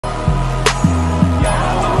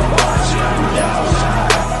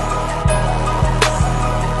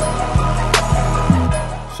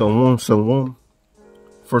Shalom, shalom.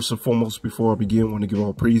 First and foremost, before I begin, I want to give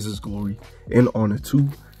all praises, glory, and honor to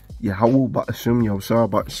Yahweh, Ba'ashim, Yahushua,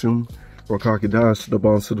 Ba'ashim, Rakakadash, the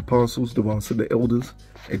bonds to the apostles, the bonds to the elders,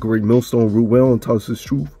 a great millstone, rule well and tell us his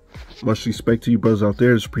truth. Much respect to you brothers out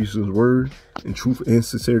there, as preach his word, in truth and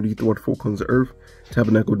sincerity throughout the four corners of earth.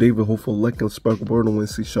 Tabernacle David, hopeful elect, and sparkle word on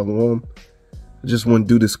Wednesday, shalom. I just want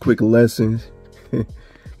to do this quick lesson,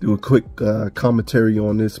 do a quick commentary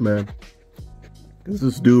on this, man. Because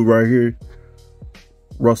this dude right here,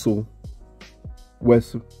 Russell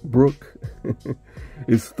Westbrook,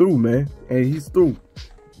 is through, man. Hey, he's through.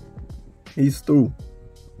 He's through.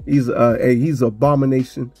 He's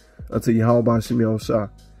abomination unto Yahweh Ba'ashim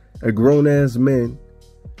Yahushua. A grown-ass man,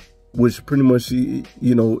 which pretty much, you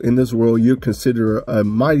know, in this world, you're considered a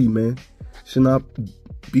mighty man, should not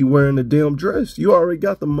be wearing a damn dress. You already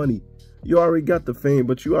got the money. You already got the fame,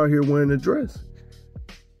 but you out here wearing a dress.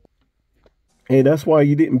 And that's why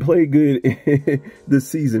you didn't play good this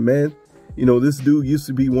season, man. You know, this dude used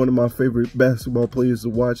to be one of my favorite basketball players to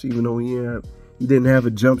watch, even though he didn't have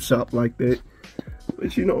a jump shot like that.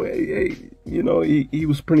 But, you know, he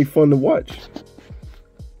was pretty fun to watch.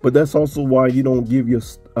 But that's also why you don't give your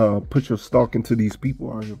put your stock into these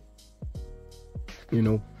people out here. You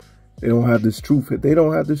know, they don't have this truth. If they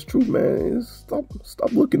don't have this truth, man,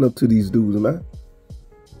 stop looking up to these dudes, man.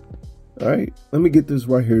 All right, let me get this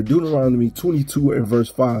right here. Deuteronomy 22 and verse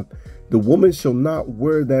 5. The woman shall not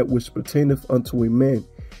wear that which pertaineth unto a man,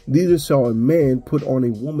 neither shall a man put on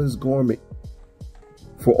a woman's garment.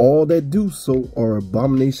 For all that do so are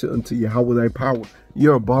abomination unto Yahweh thy power.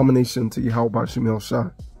 You're abomination unto Yahweh Ba'ashim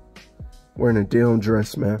Yahushua. Wearing a damn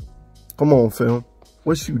dress, man. Come on, fam.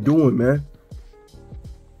 What you doing, man?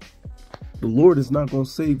 The Lord is not going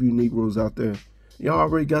to save you Negroes out there. Y'all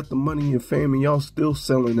already got the money and fame and y'all still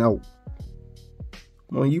selling out.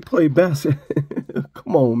 When you play basketball,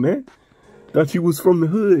 come on, man. Thought you was from the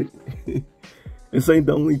hood. This ain't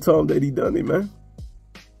the only time that he done it, man.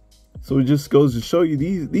 So it just goes to show you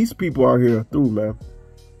these people out here are through, man.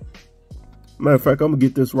 Matter of fact, I'm going to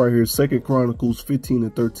get this right here. 2 Chronicles 15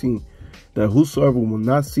 and 13. That whosoever will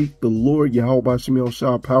not seek the Lord, Yahweh Ba'ashim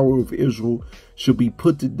Yahushua, power of Israel, shall be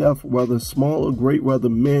put to death, whether small or great, whether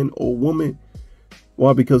man or woman.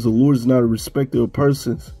 Why? Because the Lord is not a respecter of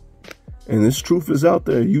persons. And this truth is out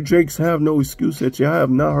there. You Jakes have no excuse that you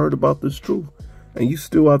have not heard about this truth. And you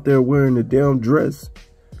still out there wearing a damn dress.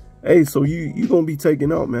 Hey, so you going to be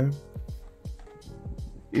taken out, man.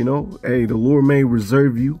 You know, hey, the Lord may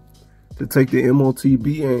reserve you to take the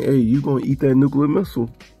MOTB, and hey, you going to eat that nuclear missile.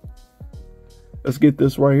 Let's get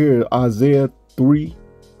this right here. Isaiah 3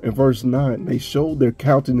 and verse 9. They showed their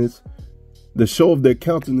countenance. The show of their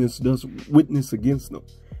countenance does witness against them.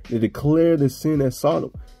 They declare the sin at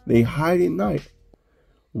Sodom. They hide at night.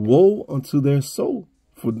 Woe unto their soul,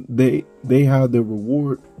 for they have their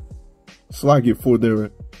reward. Slag it for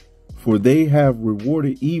they have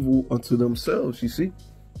rewarded evil unto themselves. You see.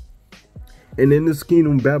 And in this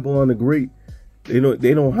kingdom, Babylon the Great, they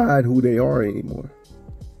don't hide who they are anymore.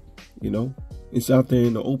 You know, it's out there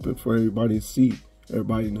in the open for everybody to see,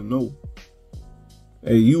 everybody to know.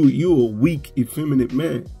 Hey, you a weak, effeminate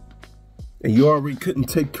man, and you already couldn't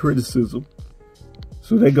take criticism.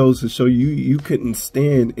 So that goes to show you couldn't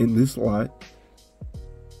stand in this light,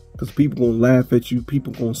 because people gonna laugh at you,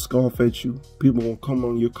 people gonna scoff at you, people gonna come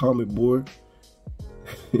on your comment board.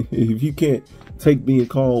 If you can't take being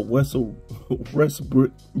called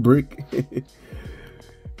Westbrook,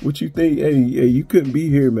 what you think? Hey, you couldn't be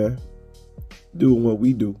here, man, doing what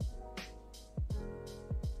we do.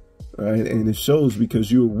 All right, and it shows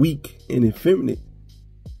because you're weak and effeminate.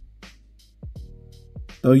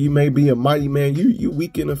 Though you may be a mighty man, you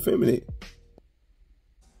weak and effeminate.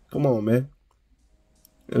 Come on, man.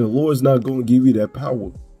 And the Lord's not going to give you that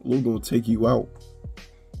power. The Lord's going to take you out.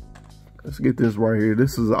 Let's get this right here.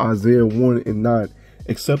 This is Isaiah 1 and 9.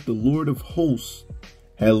 Except the Lord of hosts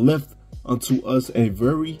had left unto us a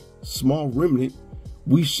very small remnant,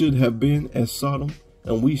 we should have been as Sodom,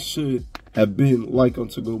 and we should have been like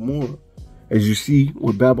unto Gomorrah. As you see,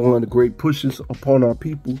 when Babylon the Great pushes upon our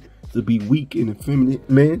people to be weak and effeminate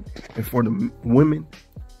men, and for the women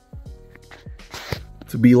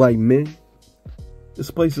to be like men, this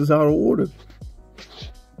place is out of order.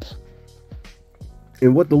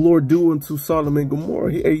 And what the Lord do unto Sodom and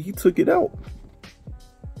Gomorrah, he took it out.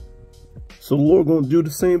 So the Lord gonna do the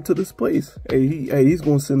same to this place. He's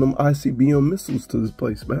gonna send them ICBM missiles to this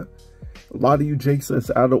place, man. A lot of you Jakes that's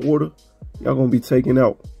out of order, y'all gonna be taken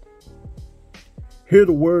out. Hear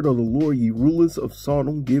the word of the Lord, ye rulers of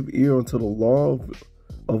Sodom. Give ear unto the law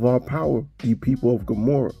of our power, ye people of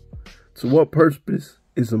Gomorrah. To what purpose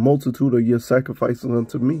is the multitude of your sacrifices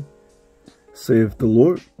unto me, saith the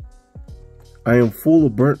Lord. I am full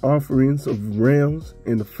of burnt offerings of rams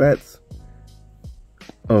and the fats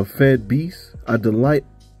of fed beasts. I delight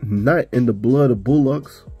not in the blood of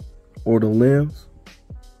bullocks or the lambs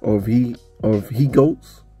or of he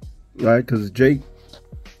goats, right? Because Jake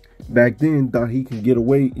back then thought he could get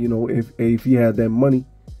away, you know, if he had that money,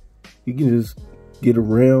 he can just get a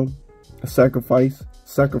ram, a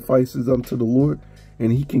sacrifices unto the Lord,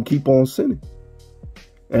 and he can keep on sinning.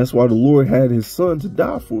 That's why the Lord had his son to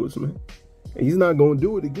die for us, man. And he's not going to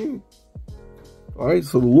do it again. All right,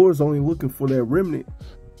 so the Lord's only looking for that remnant.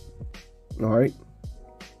 All right.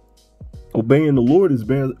 Obeying the Lord is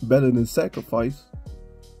better than sacrifice.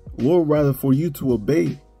 Lord rather for you to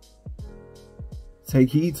obey. Take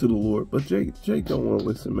heed to the Lord. But Jake don't want to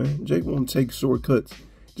listen, man. Jake want to take shortcuts.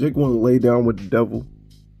 Jake want to lay down with the devil.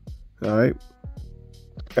 All right.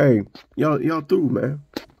 Hey, y'all through, man.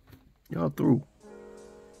 Y'all through.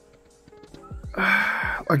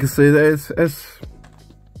 Like I said, that's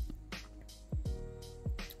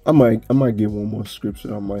I might get one more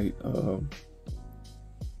scripture. I might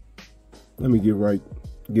let me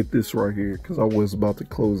get this right here, because I was about to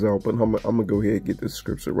close out, but I'm gonna go ahead and get this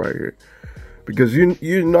scripture right here, because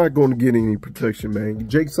you're not going to get any protection, man.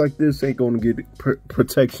 Jakes like this ain't going to get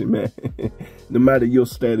protection, man. No matter your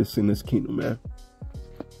status in this kingdom, man.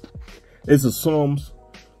 It's a Psalms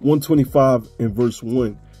 125 and verse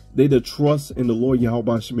 1. They that trust in the Lord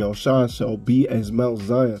Yahweh shall be as Mount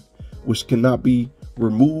Zion, which cannot be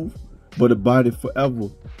removed, but abideth forever.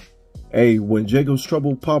 Hey, when Jacob's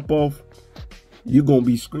trouble pop off, you're going to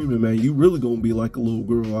be screaming, man. You really going to be like a little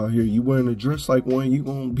girl out here. You wearing a dress like one, you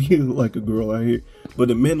going to be like a girl out here. But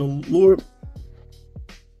the men of the Lord,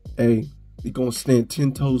 hey, they're going to stand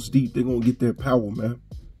 10 toes deep. They're going to get their power, man.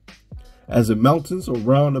 As the mountains are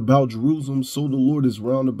round about Jerusalem, so the Lord is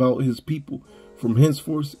round about his people from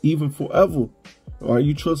henceforth, even forever. All right,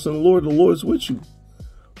 you trust in the Lord's with you.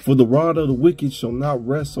 For the rod of the wicked shall not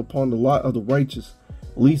rest upon the lot of the righteous,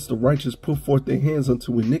 lest the righteous put forth their hands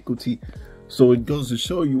unto iniquity. So it goes to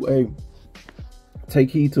show you, hey, take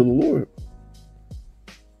heed to the Lord.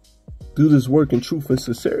 Do this work in truth and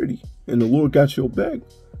sincerity, and the Lord got your back.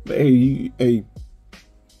 But hey,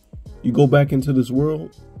 you go back into this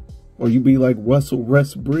world, or you be like Russell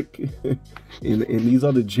Westbrook and these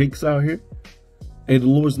other Jakes out here, hey, the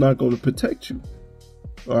Lord's not going to protect you.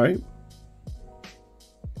 All right?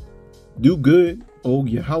 Do good, O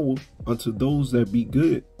Yahweh, unto those that be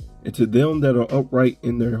good, and to them that are upright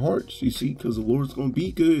in their hearts. You see, because the Lord's going to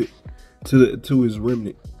be good to his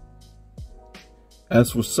remnant.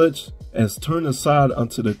 As for such as turn aside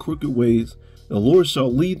unto the crooked ways, the Lord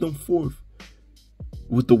shall lead them forth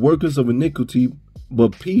with the workers of iniquity,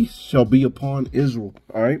 but peace shall be upon Israel.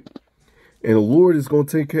 All right. And the Lord is going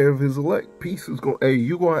to take care of his elect. Peace is going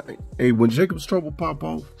to, when Jacob's trouble pop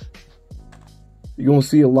off, you're going to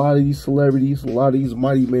see a lot of these celebrities, a lot of these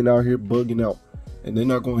mighty men out here bugging out. And they're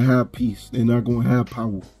not going to have peace. They're not going to have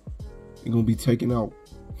power. They're going to be taken out.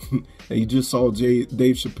 And you just saw Dave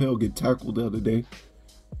Chappelle get tackled the other day.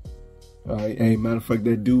 All right. Hey, matter of fact,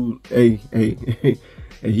 that dude,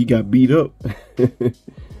 he got beat up.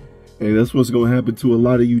 Hey, that's what's going to happen to a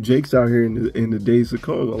lot of you Jakes out here in the days to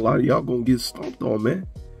come. A lot of y'all going to get stomped on, man.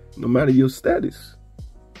 No matter your status.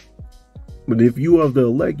 But if you are the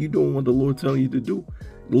elect, you doing what the Lord telling you to do,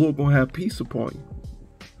 the Lord going to have peace upon you.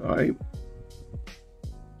 All right.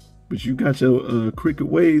 But you got your crooked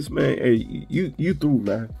ways, man. Hey, you through,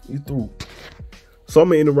 man. You through. So I'm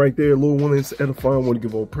going to end it right there. Lord, one is edifying. I want to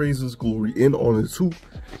give all praises, glory, and honor to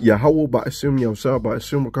Yahweh, Ba'ashem, Yahshua,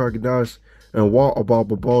 Ba'ashem, Rakar Gadash, and Wa Abba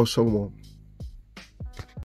Babal Shalom.